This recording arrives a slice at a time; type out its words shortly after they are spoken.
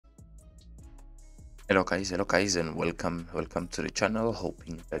Hello guys, and welcome to the channel.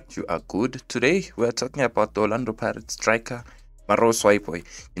 Hoping that you are good. Today we're talking about the Orlando Pirates striker Marou.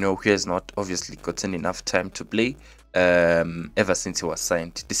 Who has not obviously gotten enough time to play ever since he was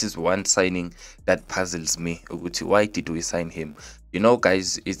signed. This is one signing that puzzles me. Why did we sign him?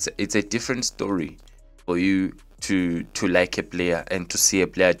 Guys, it's a different story for you to like a player and to see a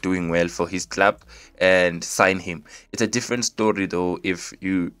player doing well for his club and sign him. It's a different story though if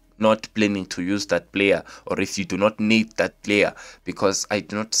you not planning to use that player, or if you do not need that player, because I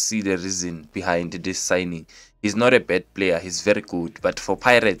do not see the reason behind this signing. He's not a bad player, he's very good, but for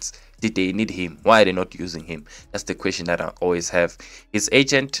Pirates, did they need him? Why are they not using him? That's the question that I always have. His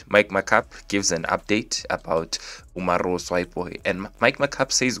agent Mike McCapp gives an update about Marou, and Mike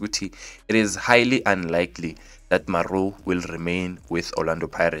McCapp says Uti, it is highly unlikely that Marou will remain with Orlando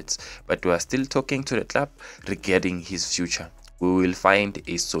Pirates, but we are still talking to the club regarding his future. We will find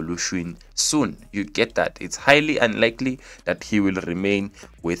a solution soon. You get that? It's highly unlikely that he will remain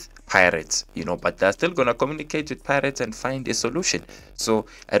with Pirates, but they're still gonna communicate with Pirates and find a solution. So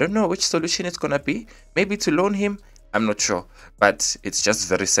I don't know which solution it's gonna be. Maybe to loan him, I'm not sure, but it's just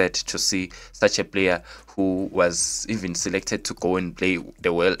very sad to see such a player who was even selected to go and play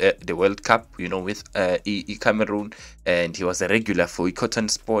the World Cup, with Cameroon, and he was a regular for Cotton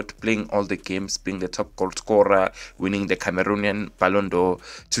Sport, playing all the games, being the top goal scorer, winning the Cameroonian Ballon d'Or,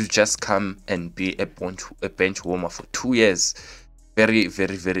 to just come and be a bench warmer for 2 years. Very,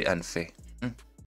 very, very unfair.